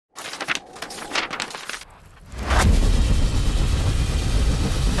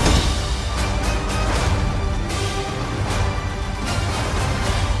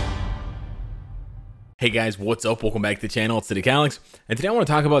Hey guys, what's up? Welcome back to the channel. It's Cynicalex, and today I want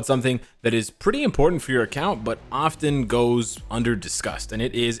to talk about something that is pretty important for your account, but often goes under discussed, and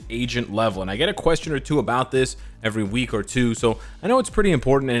it is agent level. And I get a question or two about this every week or two, so I know it's pretty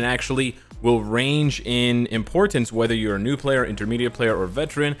important, and it actually will range in importance whether you're a new player, intermediate player, or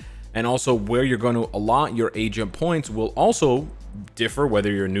veteran, and also where you're going to allot your agent points will also differ whether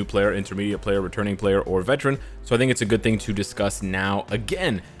you're a new player, intermediate player, returning player, or veteran. So I think it's a good thing to discuss now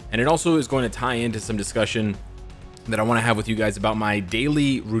again. And it also is going to tie into some discussion that I want to have with you guys about my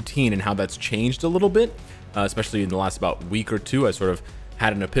daily routine and how that's changed a little bit, especially in the last about week or two. I sort of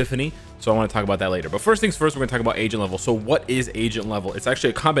had an epiphany, so I want to talk about that later. But first things first, we're going to talk about agent level. So what is agent level? It's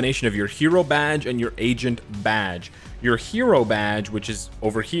actually a combination of your hero badge and your agent badge. Your hero badge, which is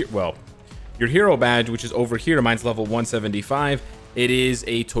over here, well, your hero badge, which is over here, mine's level 175. It is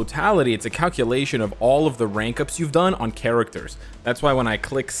a totality, it's a calculation of all of the rank ups you've done on characters. That's why when I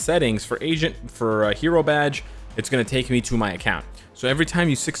click settings for a hero badge, it's going to take me to my account. So every time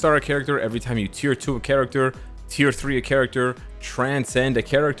you 6-star a character, every time you tier 2 a character, tier 3 a character, transcend a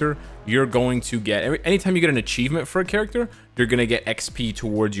character, you're going to get, anytime you get an achievement for a character, you're going to get XP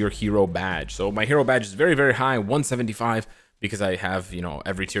towards your hero badge. So my hero badge is very, very high, 175, because I have, you know,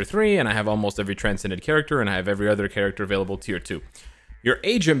 every tier 3, and I have almost every transcended character, and I have every other character available tier 2. Your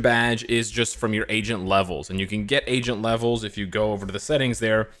agent badge is just from your agent levels, and you can get agent levels if you go over to the settings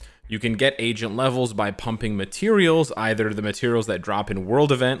there. You can get agent levels by pumping materials, either the materials that drop in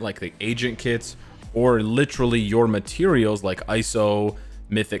world event, like the agent kits, or literally your materials like ISO,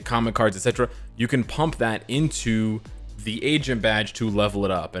 mythic comic cards, etc. You can pump that into the agent badge to level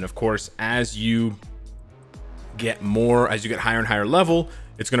it up. And of course, as you get higher and higher level,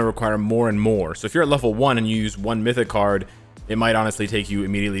 it's going to require more and more. So if you're at level 1 and you use one mythic card, it might honestly take you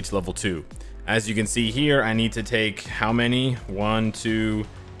immediately to level 2. As you can see here, I need to take how many? 1, 2,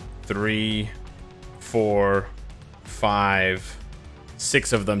 3, 4, 5,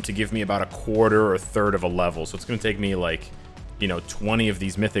 6 of them to give me about a quarter or a third of a level. So it's going to take me like, you know, 20 of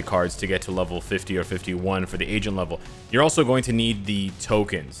these mythic cards to get to level 50 or 51 for the agent level. You're also going to need the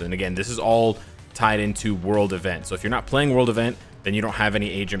tokens. And again, this is all tied into world event. So if you're not playing world event, then you don't have any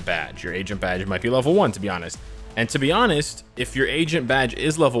agent badge. Your agent badge might be level 1, to be honest. And to be honest, if your agent badge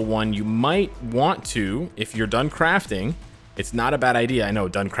is level 1, you might want to, if you're done crafting, it's not a bad idea. I know,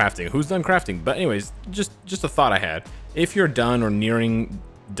 done crafting. Who's done crafting? But anyways, just a thought I had. If you're done or nearing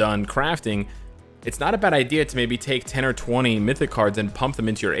done crafting, it's not a bad idea to maybe take 10 or 20 mythic cards and pump them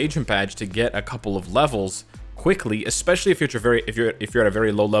into your agent badge to get a couple of levels quickly, especially if you're at a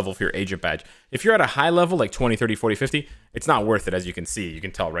very low level for your agent badge. If you're at a high level like 20, 30, 40, 50, it's not worth it. As you can see, you can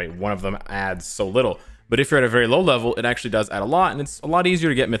tell, right? One of them adds so little. But if you're at a very low level, it actually does add a lot, and it's a lot easier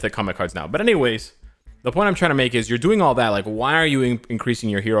to get mythic comic cards now. But anyways, the point I'm trying to make is you're doing all that. Like, why are you increasing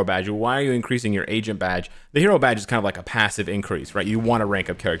your hero badge? Why are you increasing your agent badge? The hero badge is kind of like a passive increase, right? You want to rank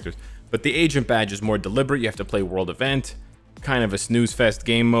up characters. But the agent badge is more deliberate. You have to play world event, kind of a snooze fest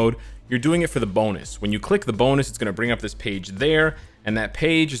game mode. You're doing it for the bonus. When you click the bonus, it's going to bring up this page there, and that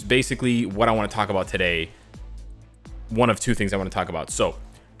page is basically what I want to talk about today. One of two things I want to talk about. So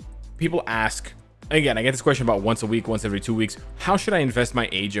people ask, again, I get this question about once a week, once every 2 weeks. How should I invest my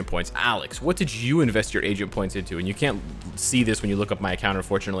agent points? Alex, what did you invest your agent points into? And you can't see this when you look up my account,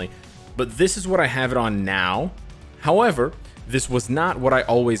 unfortunately, but this is what I have it on now. However, this was not what I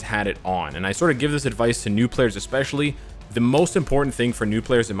always had it on. And I sort of give this advice to new players, especially. The most important thing for new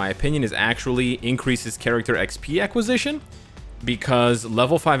players, in my opinion, is actually increases character XP acquisition, because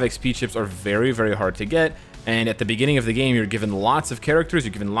level 5 XP chips are very, very hard to get. And at the beginning of the game, you're given lots of characters,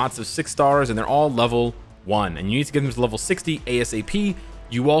 you're given lots of 6 stars, and they're all level 1. And you need to get them to level 60 ASAP.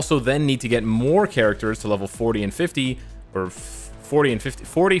 You also then need to get more characters to level 40 and 50, or 40 and 50,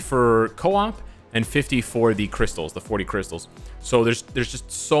 40 for co-op, and 50 for the crystals, the 40 crystals. So there's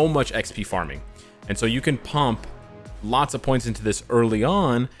just so much XP farming. And so you can pump lots of points into this early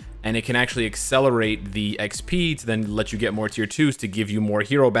on, and it can actually accelerate the XP to then let you get more tier 2s, to give you more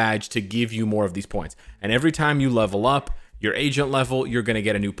hero badge, to give you more of these points. And every time you level up your agent level, you're going to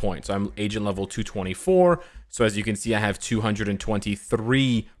get a new point. So I'm agent level 224. So as you can see, I have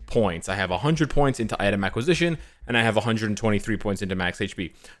 223 points. I have 100 points into item acquisition, and I have 123 points into max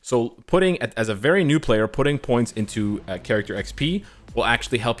HP. So putting, as a very new player, putting points into character XP will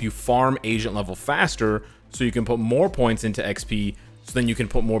actually help you farm agent level faster, so you can put more points into XP, so then you can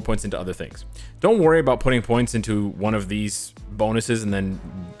put more points into other things. Don't worry about putting points into one of these bonuses and then,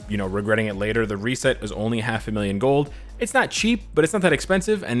 you know, regretting it later. The reset is only 500,000 gold. It's not cheap, but it's not that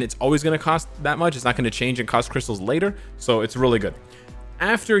expensive, and it's always going to cost that much. It's not going to change and cost crystals later, so it's really good.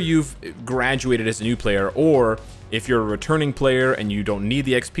 after you've graduated as a new player, or if you're a returning player and you don't need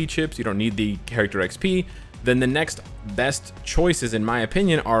the XP chips, you don't need the character XP, then the next best choices, in my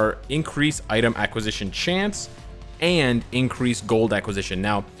opinion, are increase item acquisition chance and increase gold acquisition.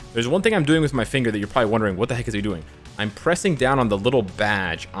 Now, there's one thing I'm doing with my finger that you're probably wondering, what the heck is he doing? I'm pressing down on the little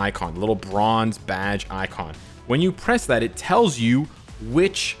badge icon, the little bronze badge icon. When you press that, it tells you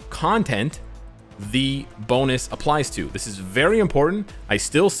which content the bonus applies to. This is very important. I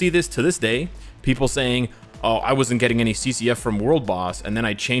still see this to this day. People saying, oh, I wasn't getting any CCF from World Boss, and then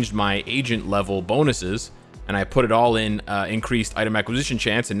I changed my agent level bonuses, and I put it all in increased item acquisition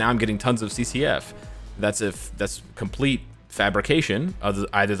chance, and now I'm getting tons of CCF. That's complete fabrication.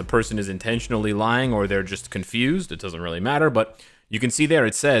 Either the person is intentionally lying or they're just confused. It doesn't really matter, but you can see there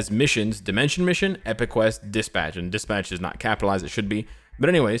it says missions, Dimension Mission, Epic Quest, Dispatch, and Dispatch is not capitalized, it should be. But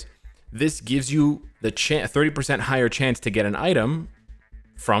anyways, this gives you the 30% higher chance to get an item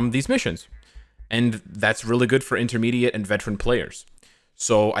from these missions. And that's really good for intermediate and veteran players.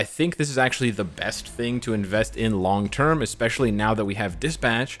 So I think this is actually the best thing to invest in long term, especially now that we have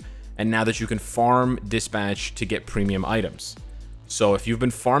Dispatch and now that you can farm Dispatch to get premium items. So if you've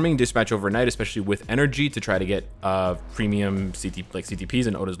been farming Dispatch overnight, especially with energy to try to get premium CTPs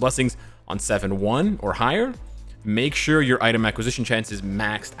and Oda's Blessings on 7-1 or higher, make sure your item acquisition chance is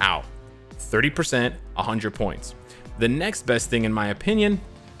maxed out. 30%, 100 points. The next best thing, in my opinion,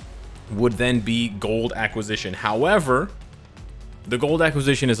 would then be gold acquisition. However, the gold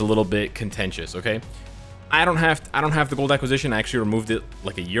acquisition is a little bit contentious, okay? I don't have the gold acquisition. I actually removed it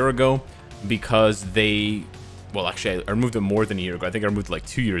like a year ago because well, actually, I removed it more than a year ago. I think I removed it like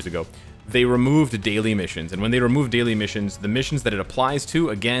 2 years ago. They removed daily missions, and when they remove daily missions, the missions that it applies to,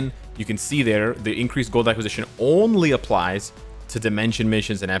 again, you can see there, the increased gold acquisition only applies to Dimension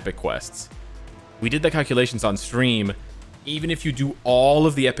missions and Epic quests. We did the calculations on stream. Even if you do all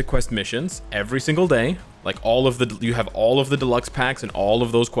of the Epic Quest missions every single day, like you have all of the deluxe packs and all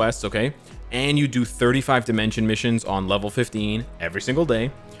of those quests, okay? And you do 35 Dimension missions on level 15 every single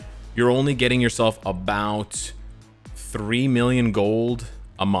day, you're only getting yourself about 3 million gold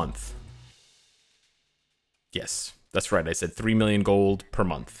a month. Yes, that's right. I said 3 million gold per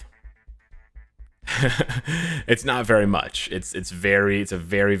month. It's not very much. It's a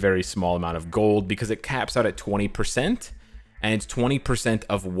very, very small amount of gold because it caps out at 20%, and it's 20%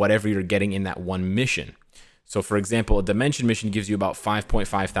 of whatever you're getting in that one mission. So for example, a Dimension mission gives you about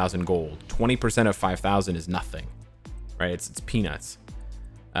 5.5 thousand gold. 20% of 5,000 is nothing, right? It's peanuts.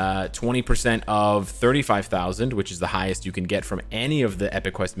 20% of 35,000, which is the highest you can get from any of the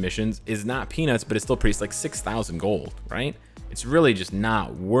Epic Quest missions, is not peanuts, but it's still pretty, it's like 6,000 gold, right? It's really just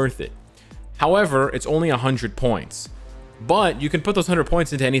not worth it. However, it's only 100 points, but you can put those 100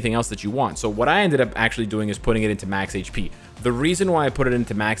 points into anything else that you want. So what I ended up actually doing is putting it into max HP. The reason why I put it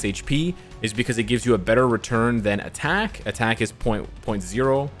into max HP is because it gives you a better return than attack. Attack is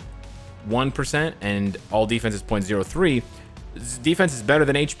 0.01% and all defense is 0.03. Defense is better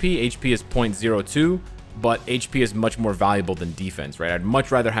than HP. HP is 0.02, but HP is much more valuable than defense, right? I'd much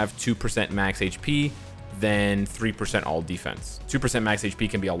rather have 2% max HP than 3% all defense. 2% max HP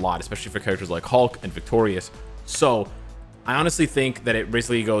can be a lot, especially for characters like Hulk and Victorious. So I honestly think that it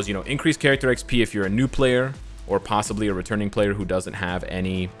basically goes, you know, increase character XP if you're a new player or possibly a returning player who doesn't have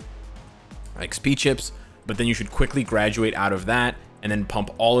any XP chips, but then you should quickly graduate out of that and then pump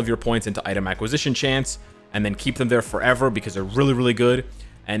all of your points into item acquisition chance and then keep them there forever because they're really, really good.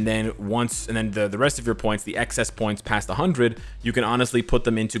 And then the rest of your points, the excess points past 100, you can honestly put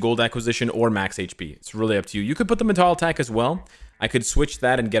them into gold acquisition or max HP. It's really up to you. You could put them into all attack as well. I could switch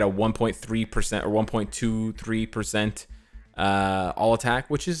that and get a 1.3% or 1.23% all attack,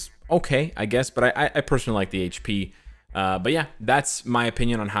 which is okay, I guess. But I personally like the HP. But yeah, that's my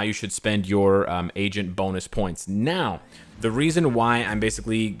opinion on how you should spend your agent bonus points. Now, the reason why I'm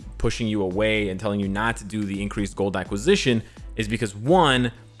basically pushing you away and telling you not to do the increased gold acquisition is because,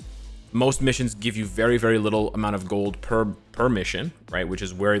 one, most missions give you very, very little amount of gold per mission, right? Which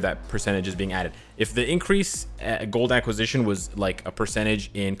is where that percentage is being added. If the increase gold acquisition was like a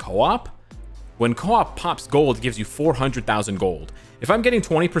percentage in co-op, when co-op pops gold, it gives you 400,000 gold. If I'm getting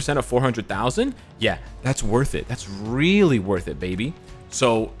 20% of 400,000, yeah, that's worth it. That's really worth it, baby.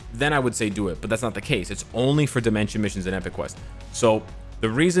 So then I would say do it, but that's not the case. It's only for Dimension missions and Epic Quest. So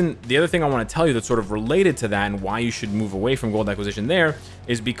the other thing I want to tell you that's sort of related to that and why you should move away from gold acquisition there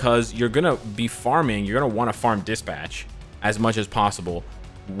is because you're going to be farming, you're going to want to farm Dispatch as much as possible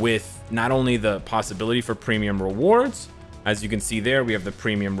with not only the possibility for premium rewards. As you can see there, we have the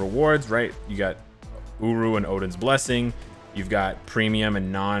premium rewards, right? You got Uru and Odin's Blessing. You've got premium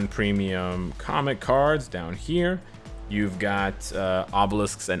and non-premium comic cards down here. You've got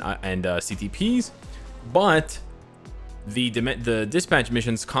obelisks and CTPs, but the dispatch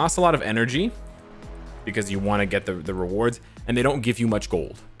missions cost a lot of energy because you want to get the rewards, and they don't give you much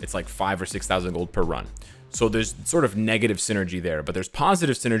gold. It's like 5,000 or 6,000 gold per run. So there's sort of negative synergy there, but there's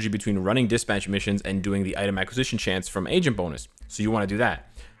positive synergy between running dispatch missions and doing the item acquisition chance from agent bonus. So you want to do that.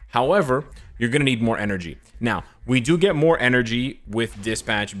 However, you're going to need more energy. Now, we do get more energy with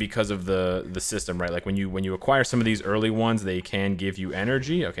dispatch because of the system, right? Like when you acquire some of these early ones, they can give you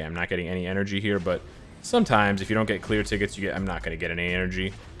energy. Okay, I'm not getting any energy here, but sometimes if you don't get clear tickets, I'm not going to get any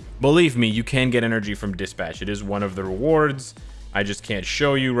energy. Believe me, you can get energy from dispatch. It is one of the rewards. I just can't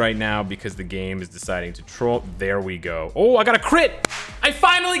show you right now because the game is deciding to troll. There we go. Oh, I got a crit. I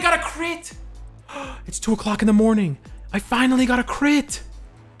finally got a crit. It's 2 o'clock in the morning. I finally got a crit.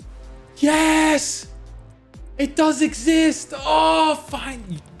 Yes, it does exist. Oh,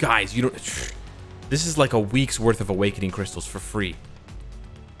 fine. Guys, you don't... This is like a week's worth of awakening crystals for free.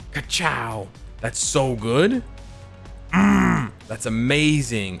 Ka-chow. That's so good. That's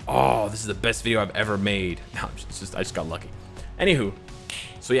amazing. Oh, this is the best video I've ever made. No, I just got lucky. Anywho,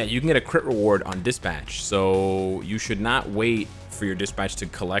 so yeah, you can get a crit reward on dispatch. So you should not wait for your dispatch to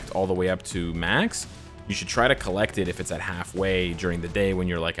collect all the way up to max. You should try to collect it if it's at halfway during the day when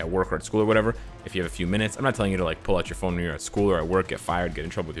you're like at work or at school or whatever. If you have a few minutes, I'm not telling you to like pull out your phone when you're at school or at work, get fired, get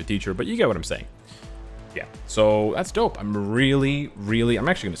in trouble with your teacher, but you get what I'm saying. Yeah, so that's dope. I'm actually gonna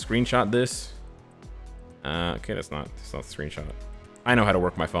screenshot this. Okay, that's not the screenshot. I know how to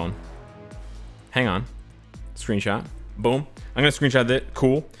work my phone. Hang on, screenshot, boom. I'm gonna screenshot that,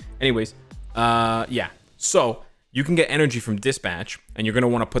 cool. Anyways, yeah, so you can get energy from dispatch, and you're gonna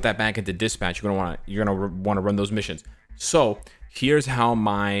want to put that back into dispatch. You're gonna want to run those missions. So here's how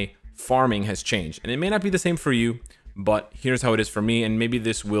my farming has changed, and it may not be the same for you, but here's how it is for me, and maybe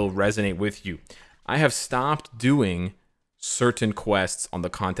this will resonate with you. I have stopped doing certain quests on the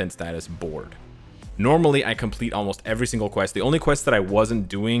content status board. Normally, I complete almost every single quest. The only quest that I wasn't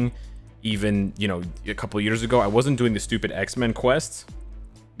doing, even, you know, a couple of years ago, I wasn't doing the stupid X-Men quests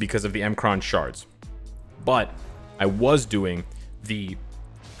because of the Mcron shards. But I was doing the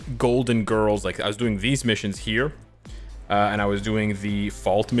Golden Girls, like I was doing these missions here, and I was doing the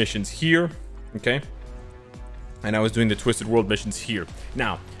Fault missions here, okay? And I was doing the Twisted World missions here.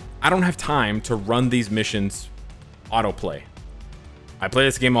 Now, I don't have time to run these missions autoplay. I play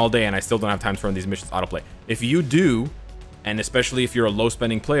this game all day and I still don't have time to run these missions autoplay. If you do, and especially if you're a low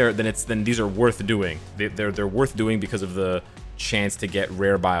spending player, then these are worth doing. They're worth doing because of the chance to get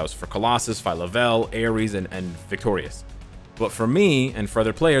rare bios for Colossus, Phyla-Vell, Ares, and Victorious. But for me and for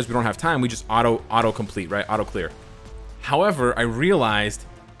other players, we don't have time. We just auto complete, right? Auto clear. However, I realized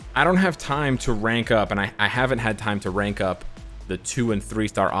I don't have time to rank up, and I haven't had time to rank up the 2- and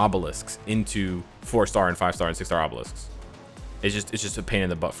 3-star obelisks into 4-star and 5-star and 6-star obelisks. It's just a pain in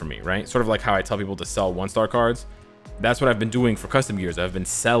the butt for me, right? Sort of like how I tell people to sell 1-star cards. That's what I've been doing for custom gears. I've been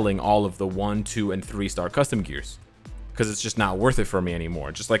selling all of the 1-, 2-, and 3-star custom gears because it's just not worth it for me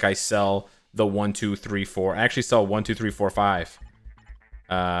anymore. Just like I sell the 1, 2, 3, 4. I actually sell 1, 2, 3, 4, 5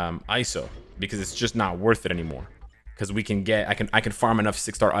 ISO because it's just not worth it anymore. Because we can get, I can farm enough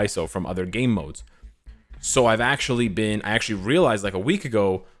 6-star ISO from other game modes. So I actually realized like a week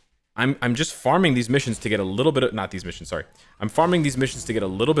ago, I'm just farming these missions to get a little bit of, not these missions, sorry. I'm farming these missions to get a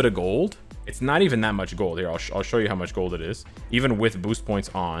little bit of gold. It's not even that much gold. Here, I'll show you how much gold it is. Even with boost points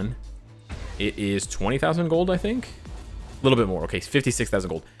on, it is 20,000 gold, I think. A little bit more, okay, 56,000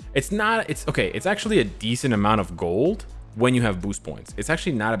 gold. It's okay, it's actually a decent amount of gold when you have boost points. It's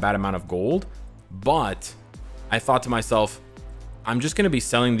actually not a bad amount of gold, but I thought to myself, I'm just gonna be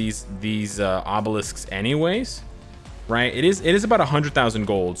selling these obelisks anyways. Right, it is about 100,000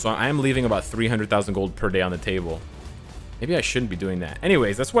 gold, so I am leaving about 300,000 gold per day on the table. Maybe I shouldn't be doing that.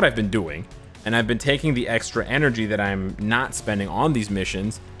 Anyways, that's what I've been doing, and I've been taking the extra energy that I'm not spending on these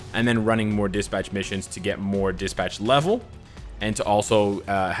missions and then running more dispatch missions to get more dispatch level and to also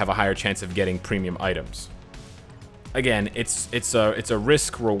have a higher chance of getting premium items. Again, it's a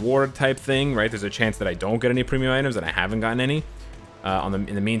risk reward type thing, right? There's a chance that I don't get any premium items, and I haven't gotten any.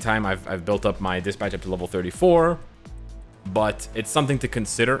 In the meantime, I've built up my dispatch up to level 34. But it's something to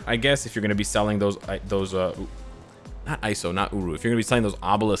consider, I guess, if you're going to be selling those not ISO, not Uru. If you're going to be selling those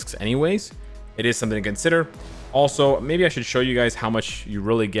obelisks anyways, it is something to consider. Also, maybe I should show you guys how much you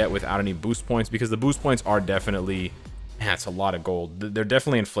really get without any boost points, because the boost points are definitely, man, it's a lot of gold. They're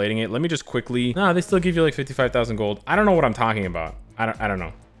definitely inflating it. Let me just quickly, they still give you like 55,000 gold. I don't know what I'm talking about. I don't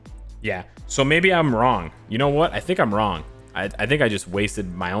know. Yeah, so maybe I'm wrong. You know what? I think I'm wrong. I think I just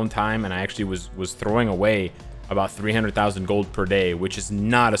wasted my own time, and I actually was throwing away about 300,000 gold per day, which is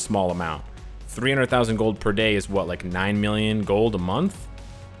not a small amount 300,000 gold per day is what, like 9 million gold a month?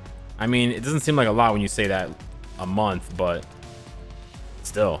 I mean, it doesn't seem like a lot when you say that a month, but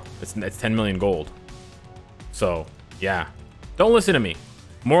still, it's 10 million gold. So yeah, don't listen to me.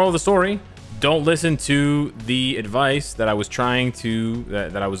 Moral of the story, don't listen to the advice that I was trying to,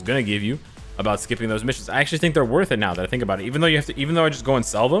 that I was gonna give you about skipping those missions. I actually think they're worth it now that I think about it. Even though I just go and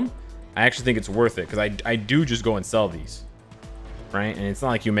sell them, I actually think it's worth it, because I do just go and sell these, right? And it's not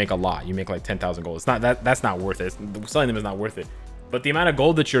like you make a lot. You make like 10,000 gold. It's not that's not worth it. Selling them is not worth it. But the amount of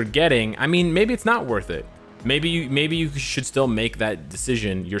gold that you're getting, I mean, maybe it's not worth it. Maybe you should still make that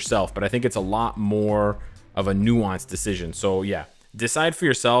decision yourself. But I think it's a lot more of a nuanced decision. So yeah, decide for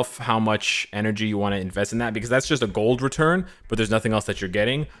yourself how much energy you want to invest in that, because that's just a gold return, but there's nothing else that you're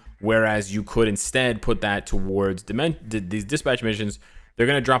getting. Whereas you could instead put that towards these dispatch missions. They're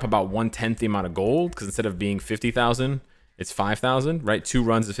going to drop about 1/10 the amount of gold, because instead of being 50,000, it's 5,000, right? 2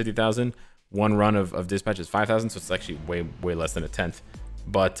 runs is 50,000. 1 run of dispatch is 5,000. So it's actually way less than 1/10.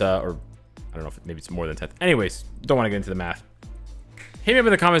 But, or I don't know if maybe it's more than 1/10. Anyways, don't want to get into the math. Hit me up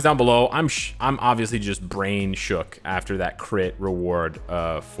in the comments down below. I'm obviously just brain shook after that crit reward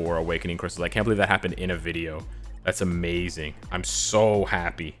for Awakening Crystals. I can't believe that happened in a video. That's amazing. I'm so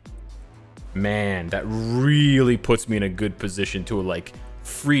happy. Man, that really puts me in a good position to like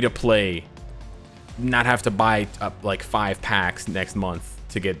free to play, not have to buy like 5 packs next month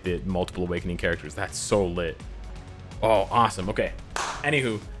to get the multiple Awakening characters. That's so lit. Oh, awesome. Okay.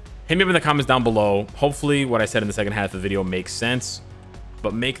 Anywho, hit me up in the comments down below. Hopefully what I said in the second half of the video makes sense,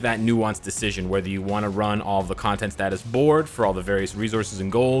 but make that nuanced decision whether you want to run all of the content status board for all the various resources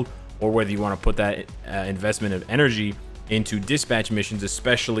and gold, or whether you want to put that investment of energy into dispatch missions,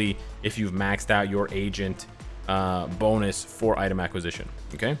 especially if you've maxed out your agent bonus for item acquisition.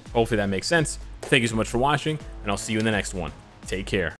 Okay, hopefully that makes sense. Thank you so much for watching, and I'll see you in the next one. Take care.